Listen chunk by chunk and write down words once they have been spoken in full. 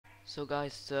So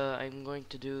guys, I'm going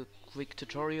to do a quick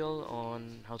tutorial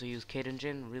on how to use Kade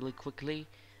Engine really quickly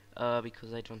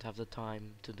because I don't have the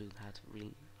time to do that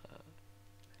real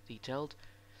detailed.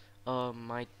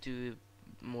 Might do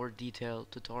more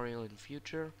detailed tutorial in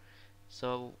future.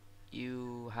 So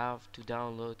you have to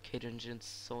download Kade Engine's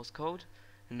source code,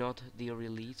 not the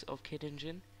release of Kade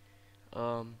Engine.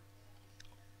 Um,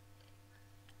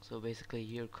 so basically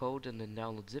here code and then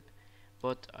download zip.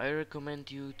 But I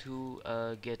recommend you to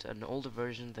get an older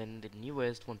version than the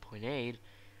newest 1.8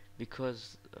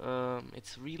 because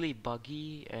it's really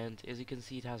buggy, and as you can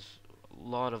see it has a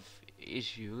lot of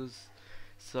issues.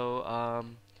 So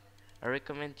I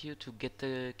recommend you to get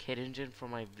the Kade Engine from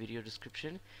my video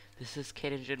description. This is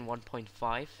Kade Engine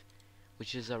 1.5,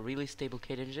 which is a really stable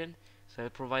Kade Engine, so I'll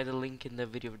provide a link in the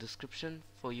video description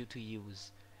for you to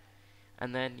use.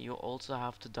 And then you also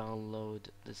have to download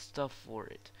the stuff for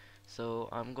it. So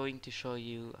I'm going to show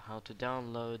you how to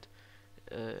download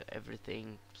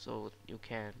everything so you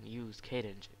can use Kade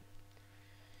Engine.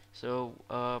 So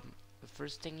the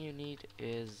first thing you need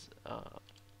is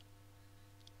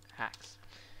hacks.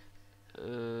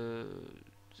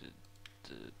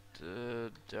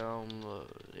 Download,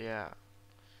 yeah,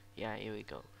 here we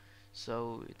go.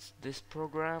 So it's this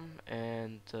program,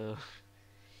 and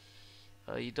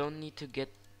you don't need to get,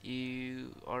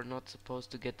 you are not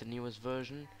supposed to get the newest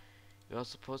version. You are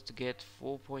supposed to get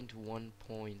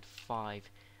 4.1.5.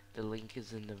 The link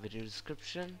is in the video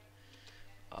description.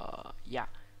 Yeah,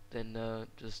 then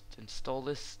just install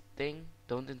this thing.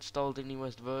 Don't install the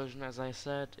newest version, as I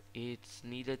said. It's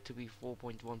needed to be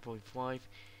 4.1.5.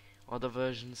 Other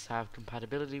versions have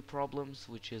compatibility problems,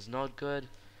 which is not good.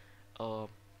 So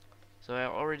I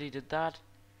already did that,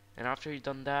 and after you've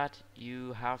done that,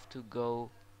 you have to go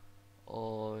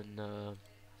on.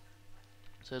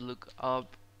 So look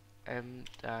up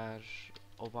m-ovid,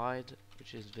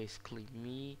 which is basically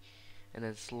me, and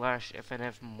then slash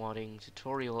fnf modding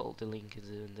tutorial. The link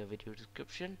is in the video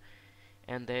description.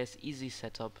 And there's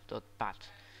easysetup.bat.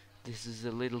 This is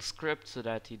a little script so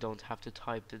that you don't have to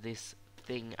type this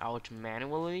thing out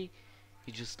manually.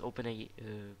 You just open a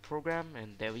program,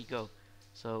 and there we go.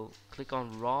 So click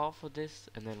on raw for this,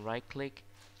 and then right click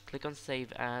on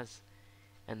save as,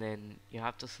 and then you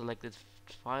have to select this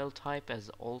file type as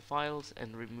all files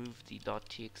and remove the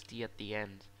 .txt at the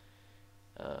end.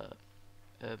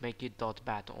 Make it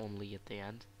 .bat only at the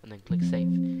end, and then click save.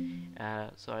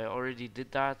 So I already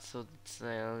did that, so it's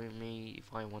telling me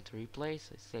if I want to replace.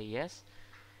 I say yes,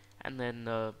 and then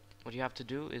what you have to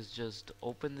do is just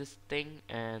open this thing,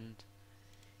 and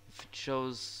if it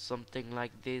shows something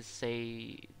like this,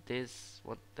 say this,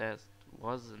 what that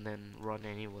was, and then run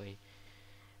anyway.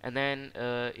 And then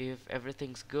if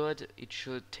everything's good, it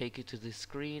should take you to this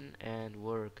screen and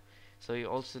work. So you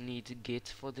also need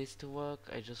Git for this to work.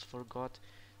 I just forgot.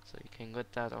 So you can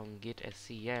get that on git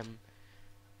scm.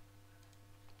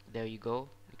 There you go.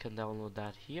 You can download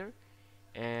that here,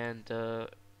 and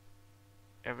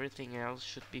everything else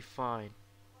should be fine.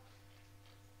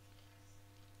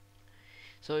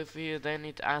 So if you then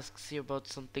it asks you about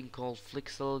something called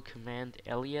Flixel command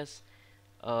alias.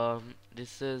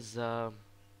 This is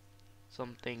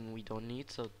something we don't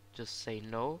need, so just say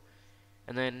no,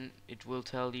 and then it will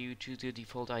tell you choose the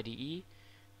default IDE.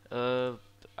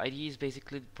 IDE is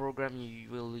basically the program you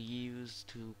will use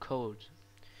to code.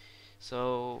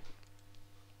 So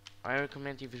I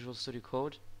recommend you Visual Studio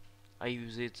Code. I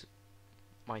use it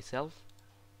myself,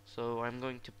 so I'm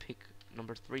going to pick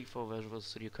number 3 for Visual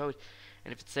Studio Code.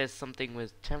 And if it says something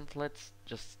with templates,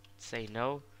 just say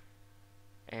no,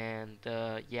 and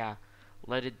yeah,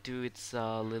 let it do its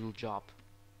little job.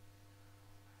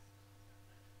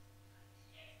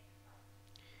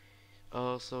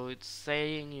 So it's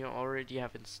saying you already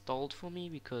have installed for me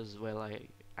because, well, I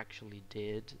actually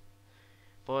did.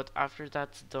 But after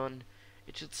that's done,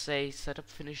 it should say setup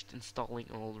finished installing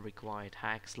all required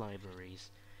hacks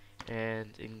libraries.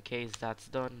 And in case that's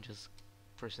done, just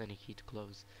press any key to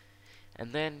close.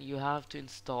 And then you have to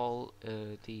install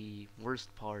the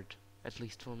worst part, at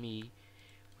least for me,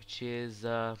 which is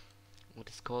what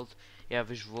is called, yeah,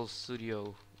 Visual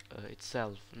Studio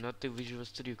itself, not the Visual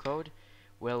Studio Code.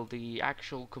 Well, the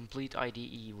actual complete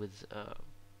IDE with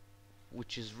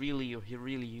which is really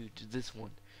huge. This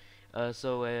one.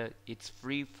 So it's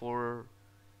free for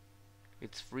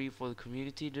the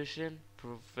community edition.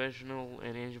 Professional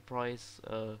and enterprise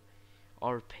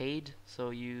are paid,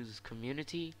 so use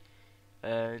community.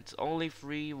 It's only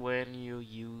free when you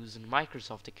use a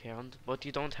Microsoft account, but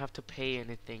you don't have to pay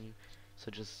anything.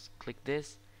 So just click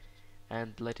this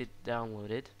and let it download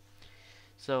it.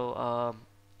 So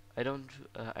I don't.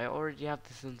 I already have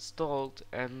this installed,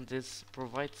 and this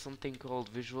provides something called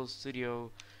Visual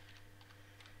Studio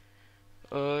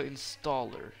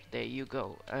installer. There you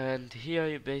go. And here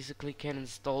you basically can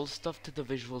install stuff to the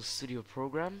Visual Studio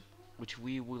program, which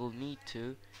we will need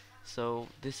to. So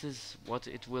this is what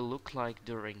it will look like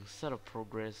during setup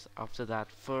progress after that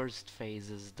first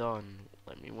phase is done.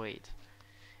 Let me wait.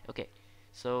 Okay,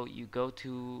 so you go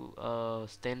to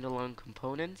standalone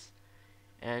components,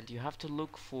 and you have to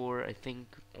look for, I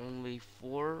think, only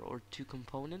 4 or 2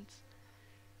 components.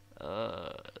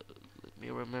 Let me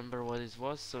remember what it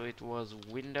was. So it was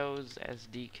Windows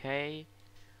SDK.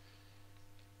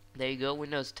 There you go,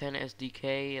 Windows 10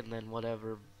 SDK, and then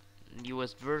whatever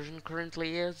newest version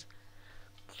currently is.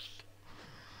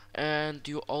 And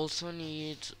you also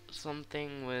need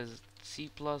something with C++.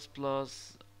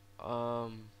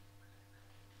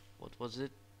 What was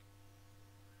it?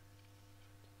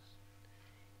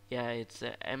 Yeah, it's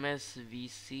a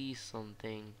MSVC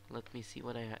something. Let me see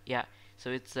what I have. Yeah, so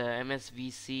it's a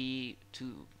MSVC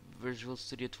to Visual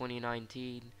Studio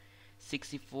 2019,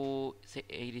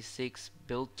 6486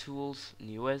 build tools,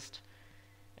 newest.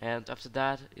 And after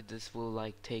that, this will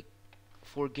like take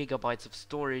 4 gigabytes of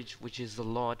storage, which is a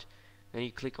lot. Then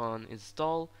you click on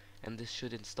install, and this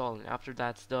should install. And after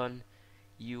that's done,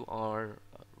 you are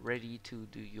ready to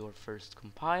do your first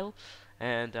compile.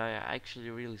 And I actually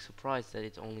really surprised that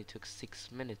it only took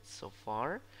 6 minutes so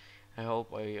far. I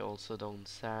hope I also don't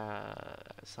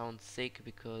sound sick,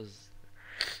 because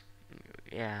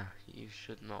yeah, you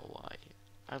should know why.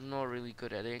 I'm not really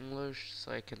good at English,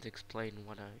 so I can't explain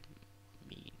what I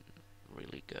mean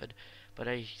really good, but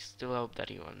I still hope that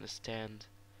you understand.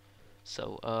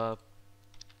 So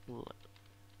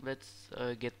let's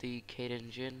get the Kade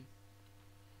engine.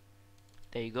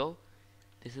 There you go.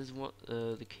 This is what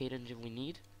the Kade engine we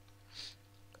need.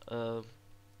 Uh,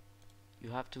 you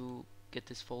have to get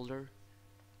this folder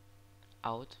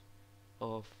out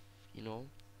of, you know.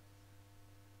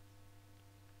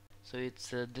 So it's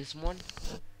this one.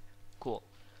 Cool.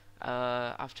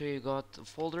 After you got the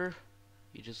folder,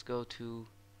 you just go to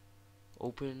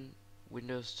open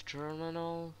Windows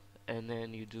Terminal, and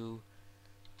then you do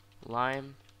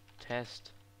lime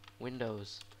test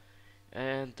Windows,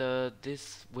 and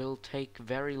this will take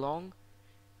very long,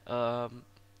 um,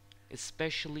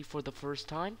 especially for the first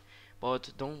time,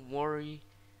 but don't worry,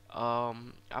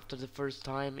 after the first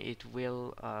time it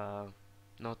will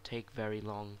not take very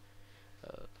long.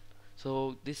 uh,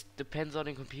 so this depends on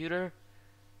your computer.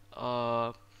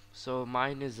 uh, so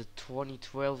mine is a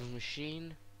 2012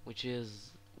 machine, which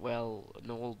is, well,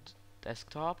 an old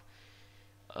desktop.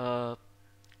 uh,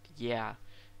 yeah,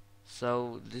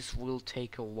 so this will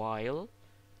take a while.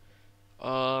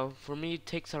 For me it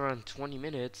takes around 20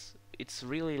 minutes. It's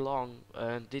really long,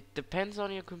 and it depends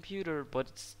on your computer, but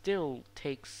it still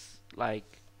takes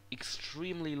like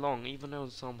extremely long, even on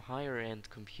some higher end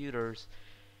computers.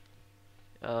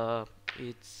 Uh,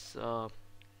 it's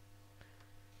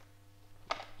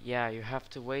yeah, you have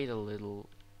to wait a little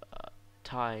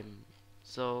time.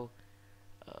 So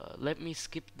let me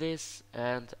skip this,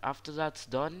 and after that's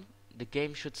done, the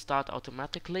game should start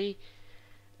automatically,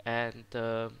 and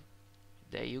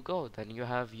there you go. Then you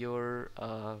have your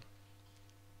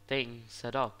thing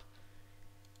set up.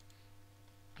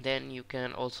 Then you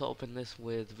can also open this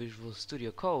with Visual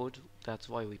Studio Code. That's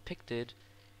why we picked it.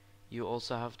 You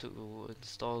also have to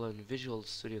install in Visual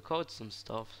Studio Code some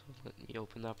stuff. So let me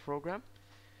open that program.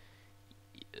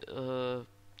 Uh,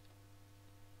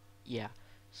 yeah.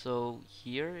 So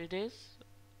here it is.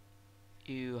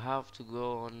 You have to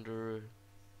go under.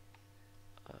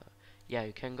 Yeah,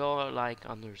 you can go like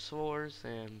under source,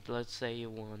 and let's say you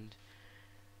want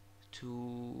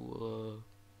to.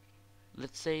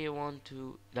 Let's say you want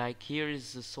to, like, here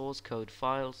is the source code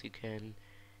files. You can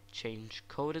change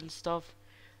code and stuff.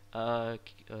 What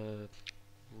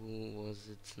was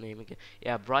its name again?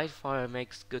 Yeah, Brightfire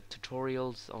makes good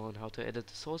tutorials on how to edit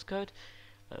the source code.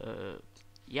 uh,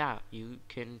 yeah, you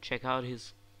can check out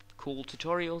his cool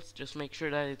tutorials. Just make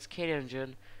sure that it's Kade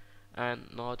engine and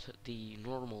not the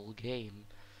normal game,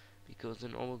 because the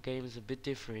normal game is a bit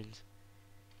different.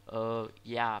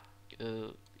 Yeah,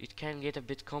 it can get a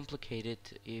bit complicated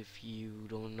if you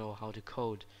don't know how to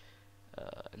code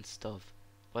and stuff,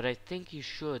 but I think you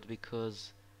should,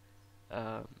 because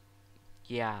um,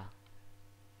 yeah,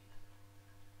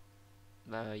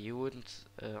 you wouldn't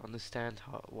understand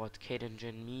what Kade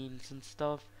engine means and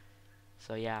stuff.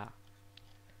 So yeah,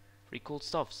 pretty cool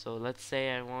stuff. So let's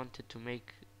say I wanted to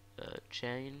make a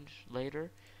change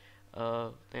later,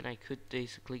 then I could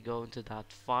basically go into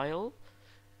that file,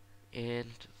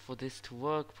 And for this to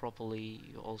work properly,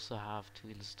 you also have to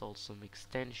install some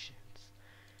extensions,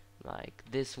 like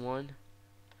this one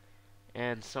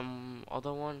and some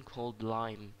other one called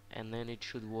Lime, and then it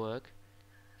should work.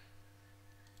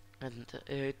 And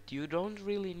you don't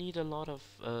really need a lot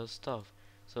of stuff.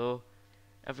 So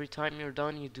every time you're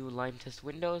done, you do Lime test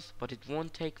Windows, but it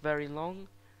won't take very long.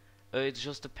 It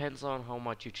just depends on how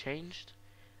much you changed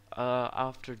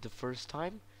after the first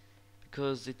time,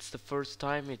 because it's the first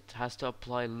time it has to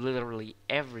apply literally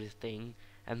everything,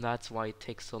 and that's why it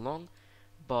takes so long.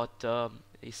 But I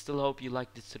still hope you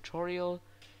like this tutorial.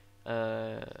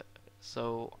 Uh,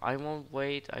 so I won't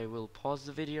wait, I will pause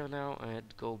the video now and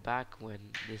go back when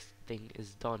this thing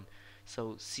is done.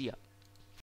 So see ya.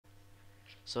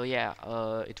 So yeah,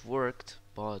 it worked,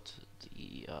 but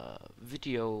the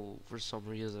video for some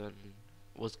reason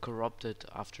was corrupted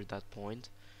after that point.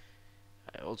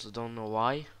 I also don't know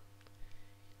why.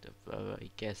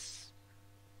 I guess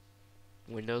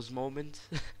Windows moment.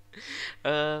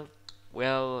 uh,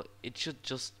 well, it should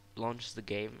just launch the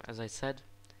game, as I said.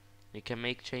 You can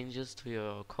make changes to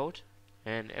your code,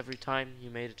 and every time you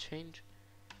made a change,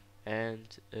 and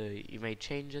you made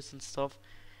changes and stuff,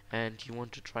 and you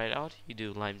want to try it out, you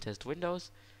do Lime test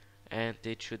Windows, and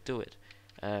it should do it.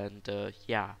 And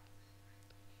yeah,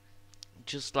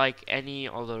 just like any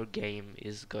other game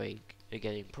is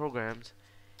getting programmed,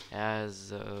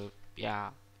 as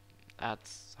yeah,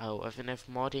 that's how FNF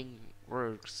modding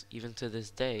works even to this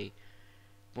day.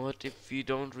 But if you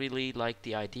don't really like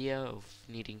the idea of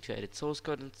needing to edit source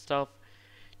code and stuff,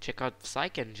 check out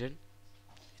Psych Engine.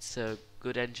 It's a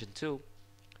good engine too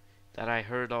that I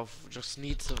heard of. Just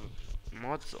needs a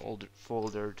mods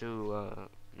folder to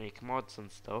make mods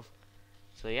and stuff.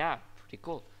 So yeah, pretty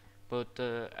cool. But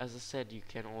as I said, you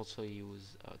can also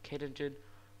use Kade Engine,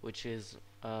 which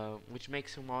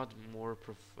makes your mod more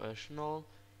professional,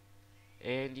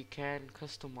 and you can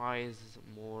customize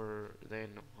more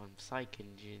than on Psych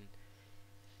Engine,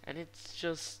 and it's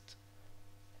just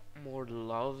more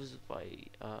loved by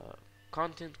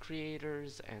content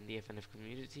creators and the FNF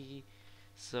community.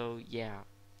 So yeah,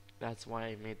 that's why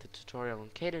I made the tutorial on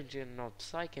Kade Engine, not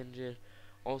Psych Engine.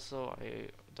 Also, I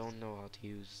don't know how to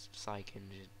use Psych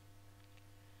Engine.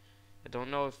 I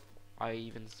don't know if I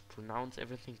even pronounce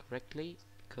everything correctly,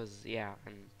 because yeah,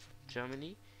 I'm from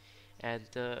Germany, and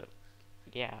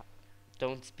yeah,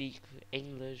 don't speak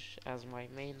English as my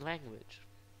main language.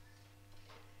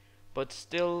 But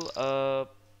still,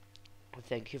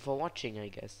 thank you for watching, I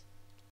guess.